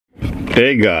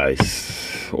Hey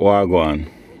guys, wagwan,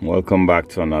 welcome back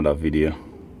to another video.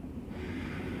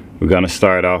 We're gonna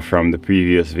start off from the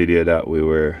previous video that we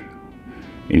were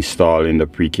installing the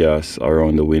precast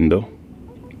around the window.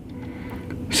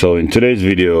 So in today's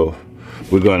video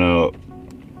we're gonna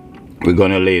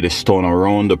lay the stone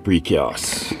around the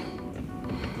precast.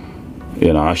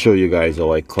 You know, I'll show you guys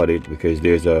how I cut it, because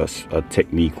there's a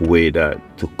technique way that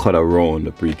to cut around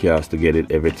the precast to get it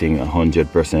everything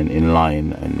 100% in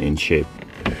line and in shape.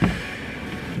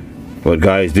 But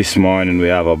guys, this morning we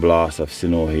have a blast of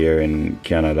snow here in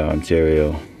Canada,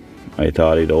 Ontario. I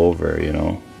thought it over, you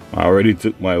know. I already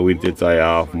took my winter tire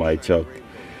off my truck,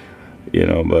 you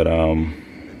know, but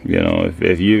you know,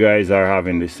 if you guys are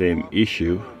having the same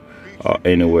issue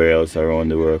anywhere else around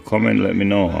the world, comment, let me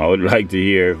know. I would like to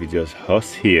hear if it's just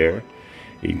us here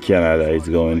in Canada is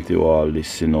going through all this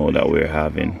snow that we're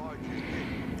having.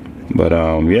 But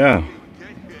yeah,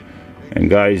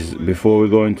 and guys, before we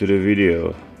go into the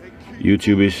video,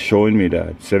 YouTube is showing me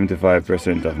that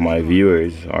 75% of my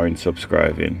viewers aren't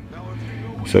subscribing.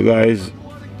 So guys,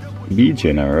 be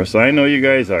generous. I know you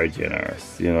guys are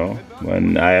generous, you know,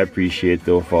 and I appreciate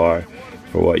so far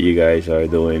for what you guys are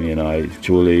doing. You know, I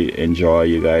truly enjoy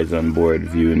you guys on board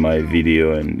viewing my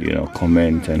video and, you know,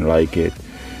 comment and like it.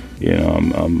 You know,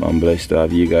 I'm blessed to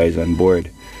have you guys on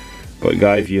board. But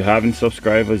guys, if you haven't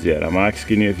subscribed us yet, I'm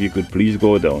asking you if you could please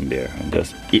go down there and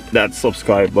just hit that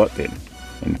subscribe button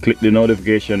and click the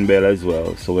notification bell as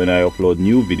well, so when I upload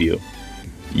new video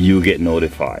you get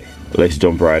notified. Let's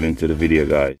jump right into the video,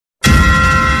 guys.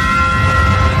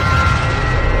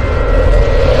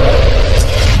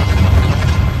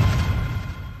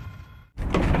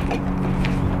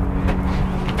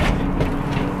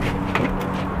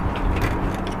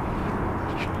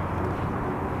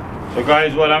 So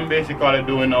guys, what I'm basically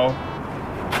doing now,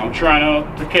 I'm trying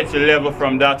to catch the level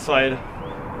from that side,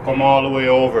 come all the way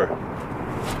over.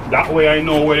 That way I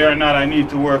know whether or not I need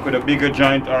to work with a bigger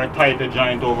joint or a tighter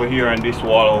joint over here and this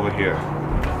wall over here.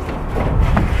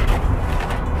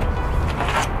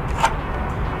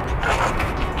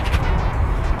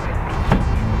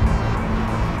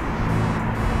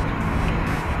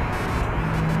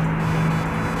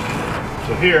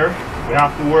 So here we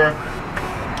have to work.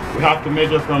 We have to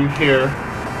measure from here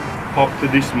up to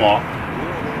this mark,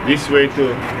 this way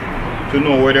to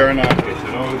know whether or not it's,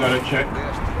 you know, we gotta check.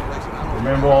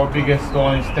 Remember, our biggest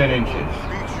stone is 10 inches.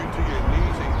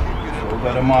 So we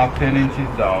gotta mark 10 inches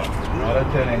down, another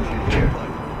 10 inches here.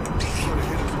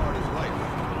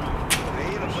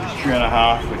 This is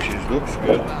 3.5, which looks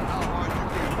good.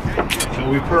 So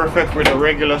we're perfect with a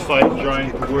regular size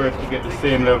joint to work to get the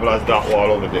same level as that wall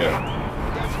over there.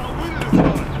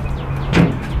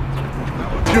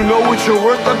 You know what you're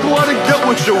worth, then go out and get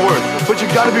what you're worth. But you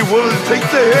gotta be willing to take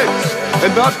the hits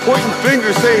and not pointing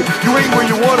fingers saying you ain't where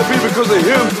you want to be because of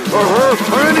him or her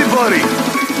or anybody.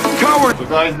 Coward. So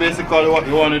guys, basically what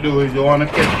you want to do is you want to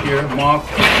catch here, mark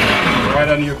right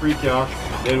on your precast,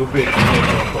 then we'll make a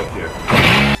cut here.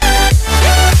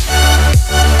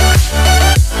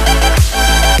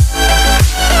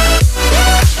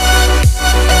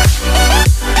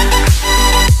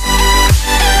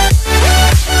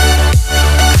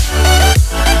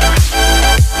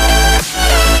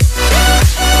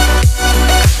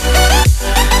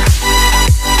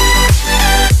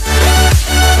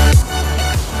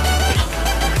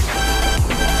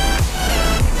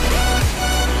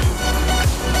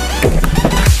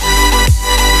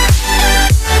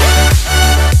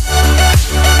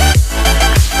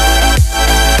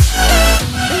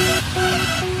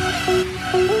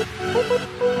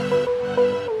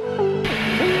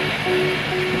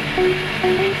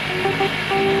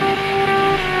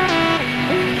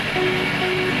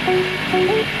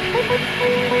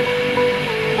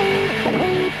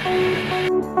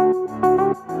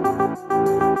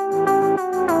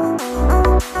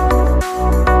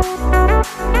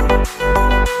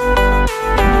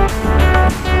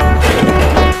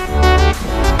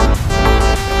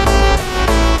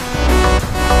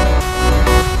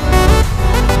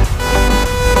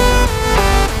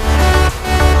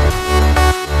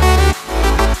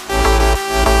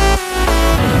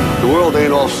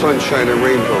 Sunshine and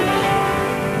rainbows.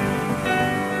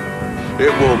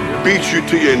 It will beat you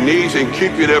to your knees and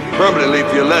keep you there permanently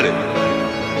if you let it.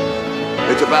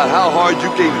 It's about how hard you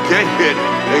can get hit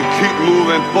and keep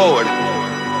moving forward.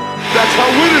 That's how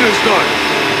winning is done.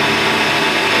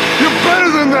 You're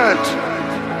better than that.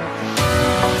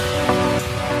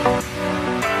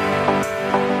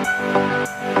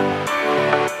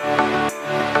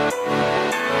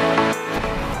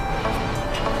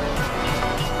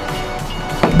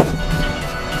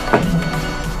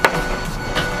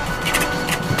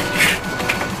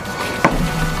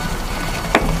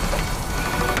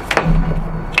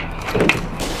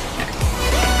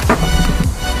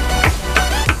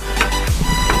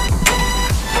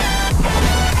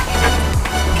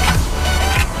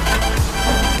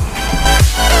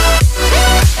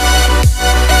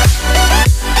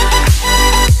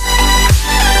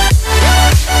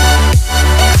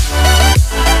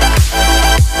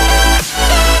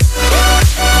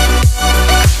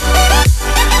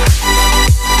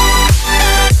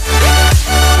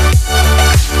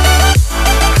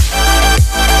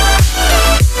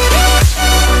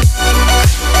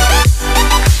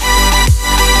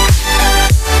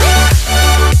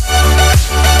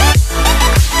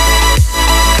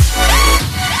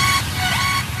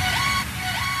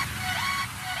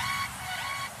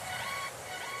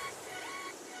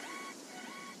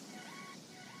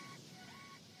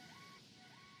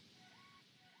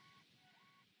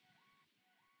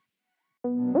 The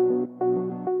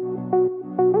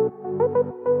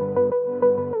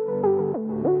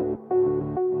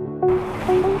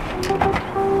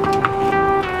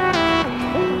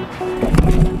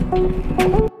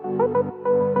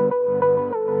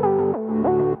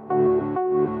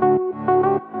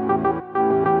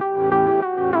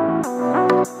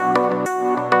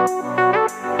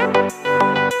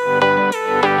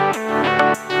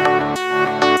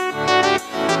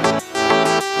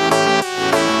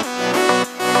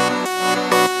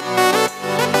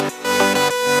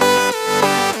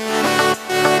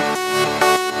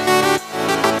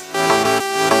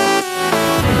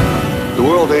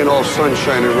world ain't all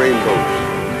sunshine and rainbows.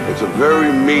 It's a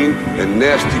very mean and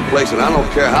nasty place, and I don't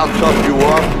care how tough you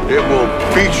are, it will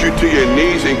beat you to your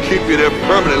knees and keep you there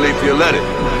permanently if you let it.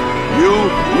 You,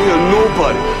 me, or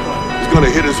nobody is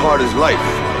gonna hit as hard as life.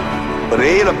 But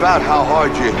it ain't about how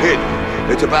hard you hit.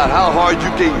 It's about how hard you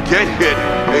can get hit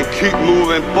and keep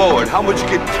moving forward. How much you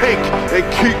can take and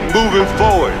keep moving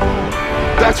forward.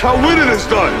 That's how winning is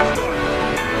done.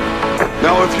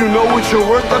 Now if you know what you're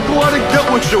worth, then go out and get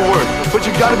what you're worth. But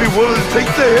you gotta be willing to take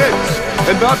the hits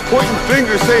and not pointing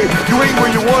fingers saying you ain't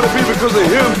where you wanna be because of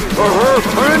him or her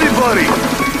or anybody.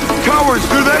 Cowards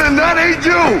do that, and that ain't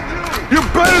you. You're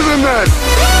better than that.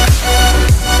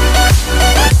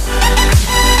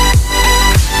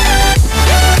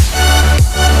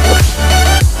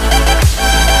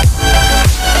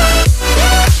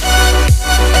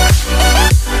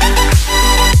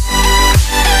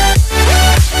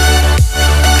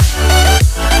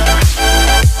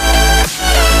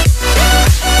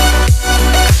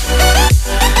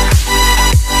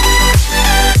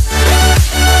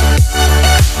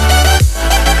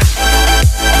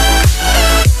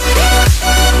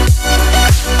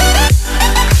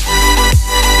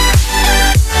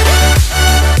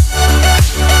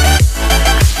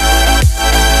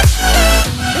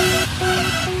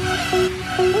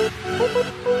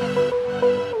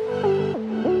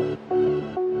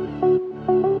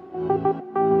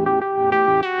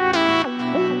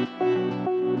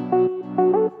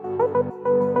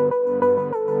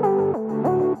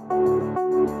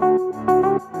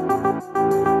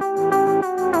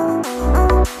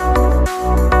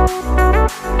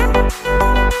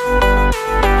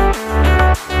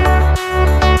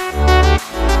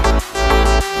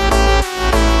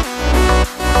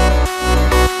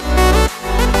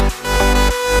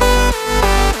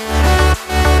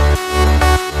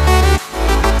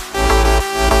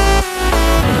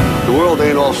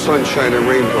 Sunshine and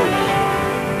rainbows.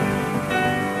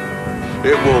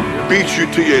 It will beat you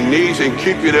to your knees and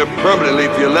keep you there permanently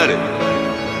if you let it.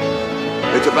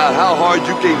 It's about how hard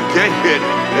you can get hit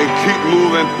and keep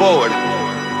moving forward.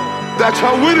 That's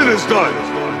how winning is done.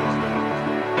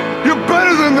 You're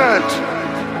better than that.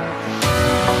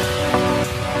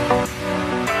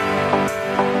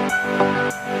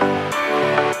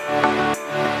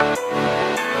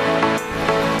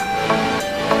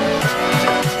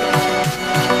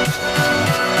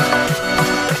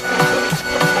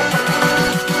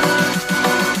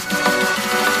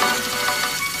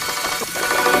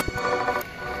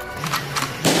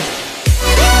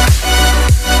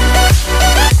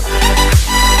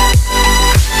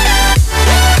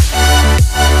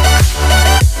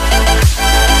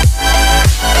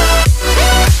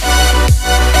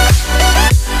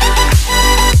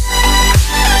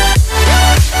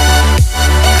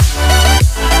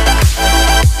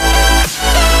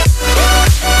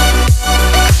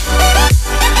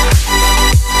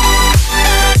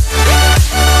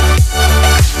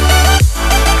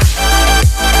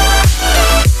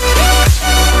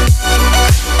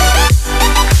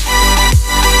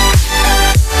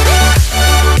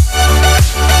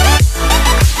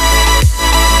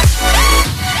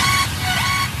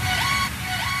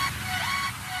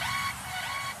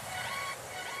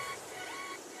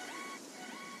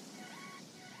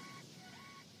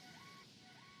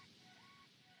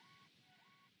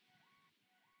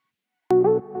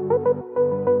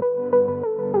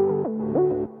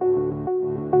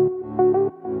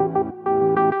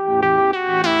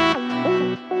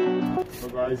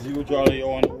 Guys, usually you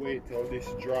want to wait till this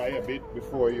dry a bit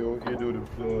before you do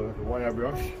the wire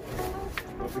brush.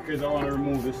 But because I want to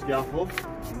remove the scaffold,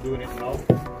 I'm doing it now.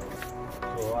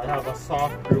 So I have a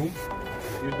soft broom.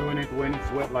 If you're doing it when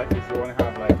it's wet like this, you want to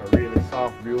have like a really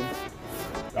soft broom.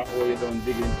 That way you don't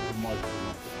dig into the mud.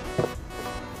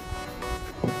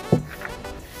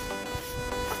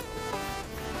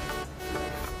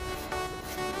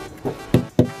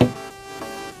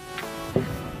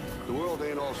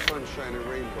 Sunshine and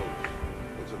rainbows.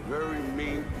 It's a very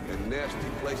mean and nasty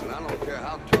place, and I don't care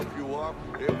how tough you are,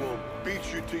 it will beat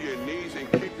you to your knees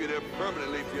and keep you there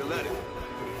permanently if you let it.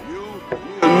 You,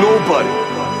 nobody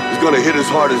is gonna hit as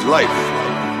hard as life.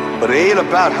 But it ain't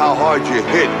about how hard you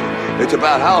hit. It's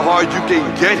about how hard you can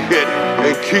get hit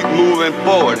and keep moving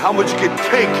forward. How much you can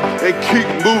take and keep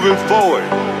moving forward.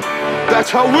 That's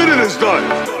how winning is done.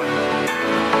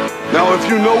 Now, if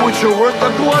you know what you're worth,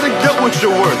 then go out and get what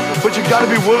you're worth. But you gotta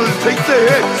be willing to take the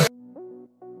hits.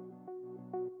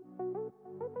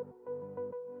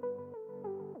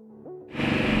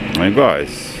 And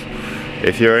guys,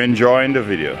 if you're enjoying the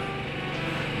video,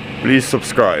 please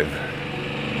subscribe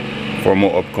for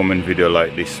more upcoming video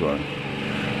like this one.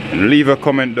 And leave a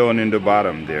comment down in the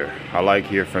bottom there. I like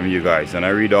hear from you guys and I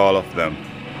read all of them.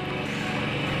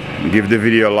 Give the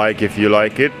video a like if you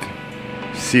like it.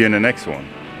 See you in the next one.